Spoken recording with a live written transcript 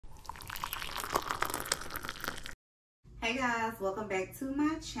Hey guys, welcome back to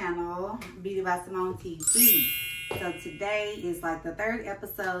my channel, Beauty by Simone TV. So today is like the third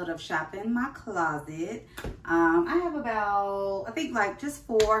episode of shopping my closet. I have about, I think like just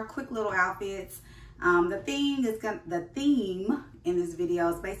 4 quick little outfits. The theme in this video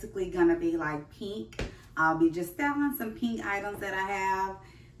is basically gonna be like pink. I'll be just selling some pink items that I have,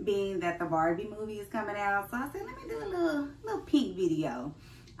 being that the Barbie movie is coming out. So I said, let me do a little pink video.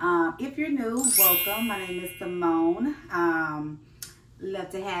 If you're new, welcome. My name is Simone. Love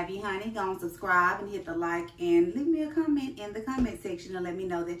to have you, honey. Go and subscribe and hit the like and leave me a comment in the comment section and let me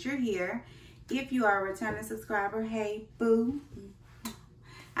know that you're here. If you are a returning subscriber, hey, boo.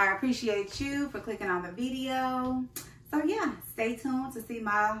 I appreciate you for clicking on the video. So yeah, stay tuned to see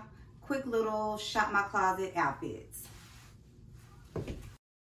my quick little shop my closet outfits.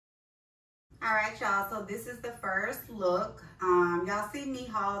 All right, y'all, so this is the first look. Y'all see me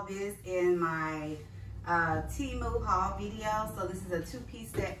haul this in my Temu haul video. So this is a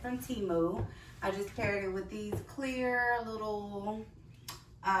 2-piece set from Temu. I just paired it with these clear little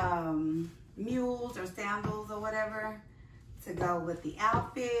mules or sandals or whatever to go with the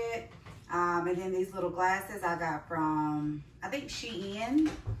outfit. And then these little glasses I got from, I think, Shein.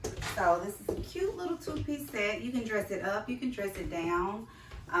 So this is a cute little 2-piece set. You can dress it up, you can dress it down.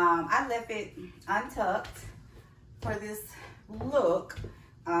 I left it untucked for this look,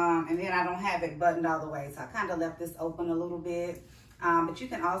 and then I don't have it buttoned all the way, so I kind of left this open a little bit. But you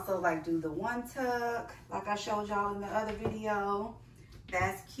can also like do the one tuck like I showed y'all in the other video.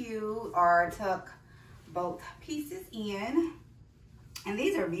 That's cute. Or tuck both pieces in. And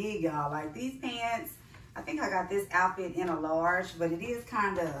these are big, y'all. Like these pants, I think I got this outfit in a large, but it is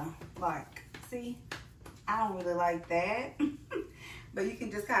kind of like, see, I don't really like that. But you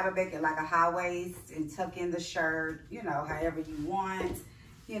can just kind of make it like a high waist and tuck in the shirt, you know, however you want.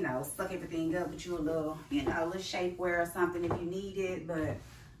 You know, suck everything up with you a little, you know, a little shapewear or something if you need it. But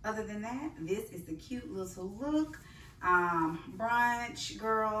other than that, this is the cute little look. Brunch,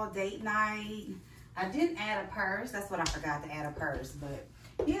 girl, date night. I didn't add a purse. That's what I forgot, to add a purse. But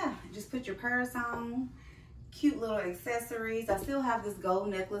yeah, just put your purse on. Cute little accessories. I still have this gold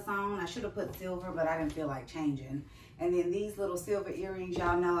necklace on. I should have put silver, but I didn't feel like changing. And then these little silver earrings,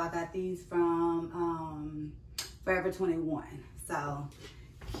 y'all know I got these from Forever 21. So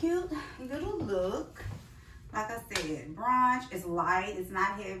cute little look. Like I said, brunch is light. It's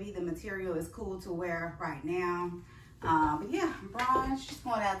not heavy. The material is cool to wear right now. But yeah, brunch, just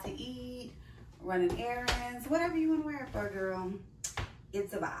going out to eat, running errands, whatever you want to wear it for, girl.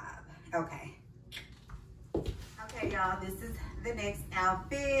 It's a vibe. Okay. Okay, y'all, this is the next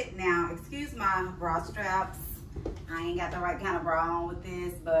outfit. Now, excuse my bra straps. I ain't got the right kind of bra on with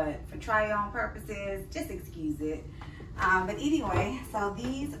this, but for try on purposes, just excuse it. But anyway, so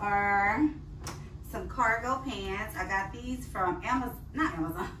these are some cargo pants. I got these from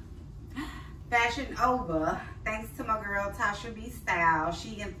Fashion Over. Thanks to my girl, Tasha B Style.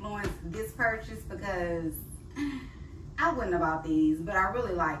 She influenced this purchase because I wouldn't have bought these, but I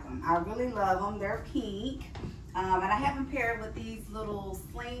really like them. I really love them. They're pink. And I have them paired with these little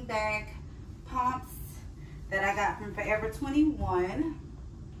sling back pumps that I got from Forever 21.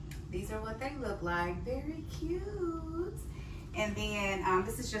 These are what they look like. Very cute. And then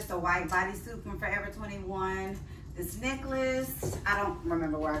this is just a white bodysuit from Forever 21. This necklace, I don't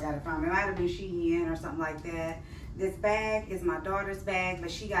remember where I got it from. It might have been Shein or something like that. This bag is my daughter's bag, but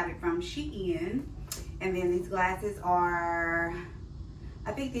she got it from Shein. And then these glasses are,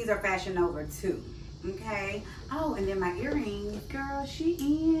 I think these are Fashion Over too. Okay. Oh, and then my earrings, girl,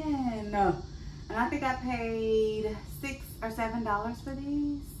 Shein. And I think I paid $6 or $7 for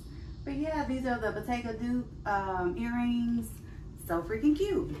these. But yeah, these are the Bottega dupe earrings. So freaking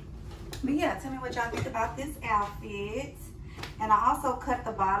cute. But yeah, tell me what y'all think about this outfit. And I also cut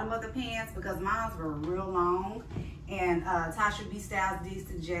the bottom of the pants because mine were real long. And Tasha B Styles did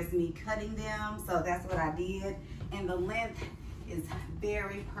suggest me cutting them. So that's what I did. And the length is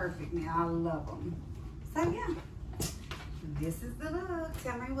very perfect now. I love them. So yeah. This is the look.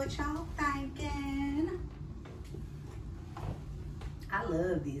 Tell me what y'all thinking. I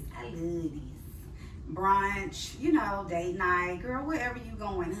love this. I love these. Brunch, you know, date night. Girl, wherever you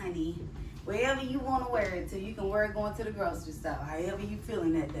going, honey. Wherever you want to wear it to. You can wear it going to the grocery store. However you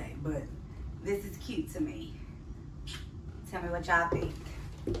feeling that day. But this is cute to me. Tell me what y'all think.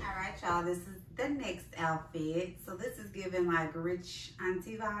 Alright, y'all. This is the next outfit. So this is giving like rich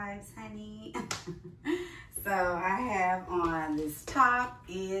auntie vibes, honey. So I have on this top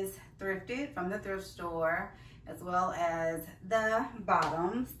is thrifted from the thrift store, as well as the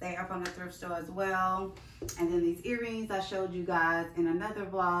bottoms. They are from the thrift store as well. And then these earrings I showed you guys in another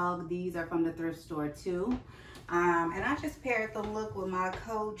vlog. These are from the thrift store too. And I just paired the look with my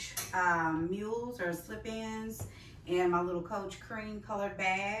Coach mules or slip-ins and my little Coach cream colored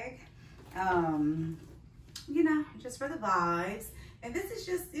bag. You know, just for the vibes. And this is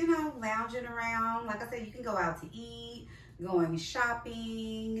just, you know, lounging around. Like I said, you can go out to eat, going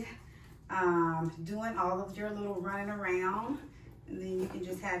shopping, doing all of your little running around. And then you can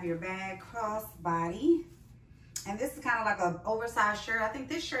just have your bag cross-body. And this is kind of like an oversized shirt. I think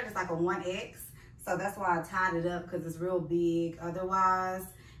this shirt is like a 1X. So that's why I tied it up, because it's real big otherwise.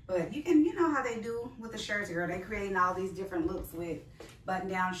 But you can, you know how they do with the shirts, girl. They creating all these different looks with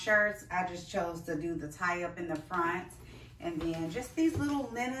button-down shirts. I just chose to do the tie-up in the front. And then just these little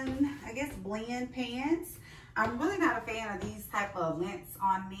linen, I guess, blend pants. I'm really not a fan of these type of lengths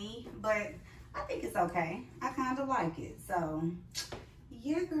on me, but I think it's okay. I kind of like it. So,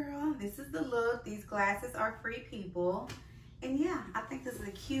 yeah, girl, this is the look. These glasses are free, people. And yeah, I think this is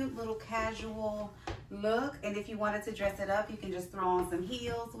a cute little casual look. And if you wanted to dress it up, you can just throw on some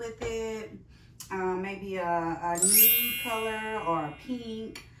heels with it. Maybe a nude color or a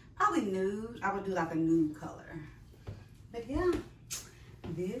pink. Probably nude. I would do like a nude color. But yeah,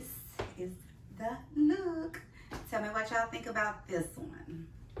 this is the look. Tell me what y'all think about this one.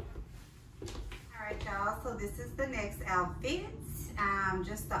 All right, y'all. So this is the next outfit.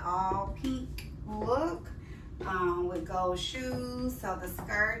 Just the all pink look. With gold shoes. So the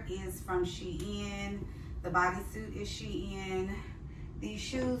skirt is from Shein. The bodysuit is Shein. These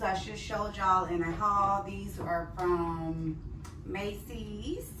shoes I just showed y'all in a haul. These are from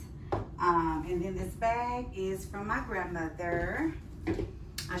Macy's. And then this bag is from my grandmother.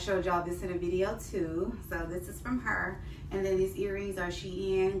 I showed y'all this in a video too. So this is from her. And then these earrings are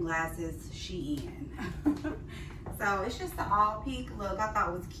Shein, glasses Shein. So it's just the all pink look. I thought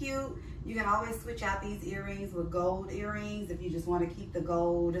it was cute. You can always switch out these earrings with gold earrings if you just want to keep the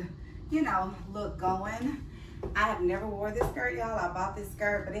gold, you know, look going. I have never wore this skirt, y'all. I bought this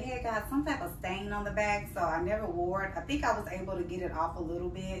skirt, but it had got some type of stain on the back, so I never wore it. I think I was able to get it off a little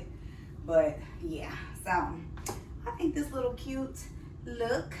bit, but yeah. So I think this little cute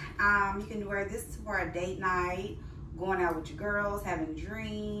look. You can wear this for a date night, going out with your girls, having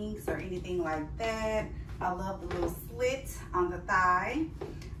drinks, or anything like that. I love the little slit on the thigh.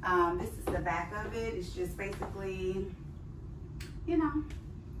 This is the back of it. It's just basically, you know,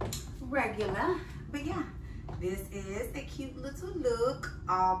 regular. But yeah, this is a cute little look,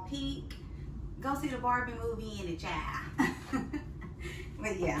 all pink. Go see the Barbie movie in it, child.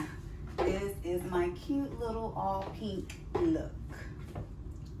 But yeah, this is my cute little all pink look.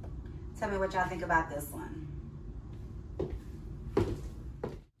 Tell me what y'all think about this one.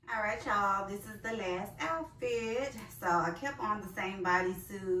 All right, y'all, this is the last outfit. So I kept on the same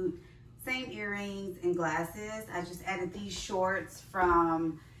bodysuit, same earrings and glasses. I just added these shorts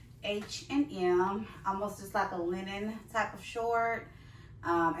from H&M, almost just like a linen type of short.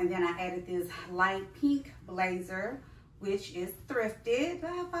 And then I added this light pink blazer, which is thrifted. Do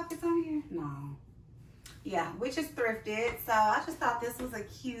I have pockets on here? No. Yeah, which is thrifted. So I just thought this was a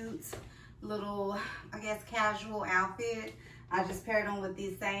cute little, I guess, casual outfit. I just paired them with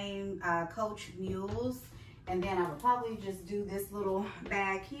these same Coach mules. And then I would probably just do this little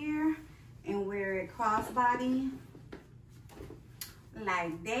bag here and wear it crossbody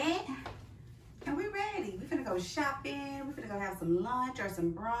like that. And we're ready. We're gonna go shopping. We're gonna go have some lunch or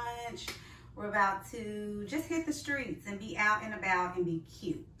some brunch. We're about to just hit the streets and be out and about and be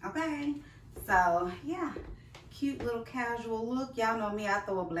cute, okay? So yeah, cute little casual look. Y'all know me, I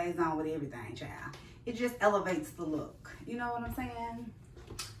throw a blaze on with everything, child. It just elevates the look. You know what I'm saying?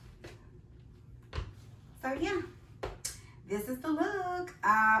 So yeah, this is the look.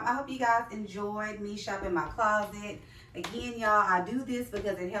 I hope you guys enjoyed me shopping my closet. Again, y'all, I do this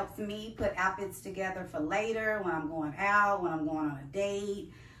because it helps me put outfits together for later when I'm going out, when I'm going on a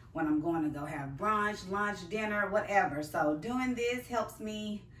date, when I'm going to go have brunch, lunch, dinner, whatever. So doing this helps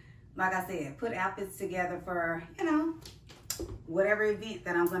me, like I said, put outfits together for, you know, whatever event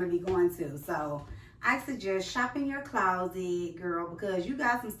that I'm going to be going to. So I suggest shopping your closet, girl, because you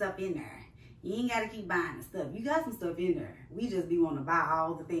got some stuff in there. You ain't got to keep buying the stuff. You got some stuff in there. We just be wanting to buy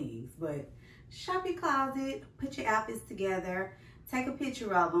all the things. But shop your closet, put your outfits together, take a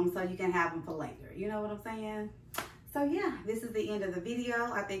picture of them so you can have them for later. You know what I'm saying? So yeah, this is the end of the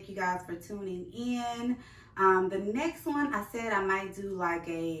video. I thank you guys for tuning in. The next one, I said I might do like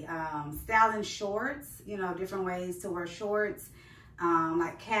a styling shorts, you know, different ways to wear shorts,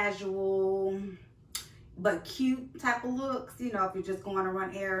 like casual but cute type of looks, you know, if you're just going to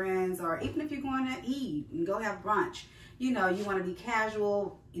run errands or even if you're going to eat and go have brunch, you know, you want to be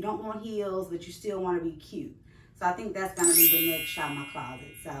casual, you don't want heels, but you still want to be cute. So I think that's going to be the next shop in my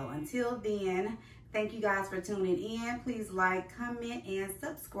closet. So until then, Thank you guys for tuning in. Please like, comment, and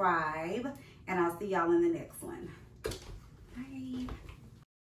subscribe. And I'll see y'all in the next one. Bye.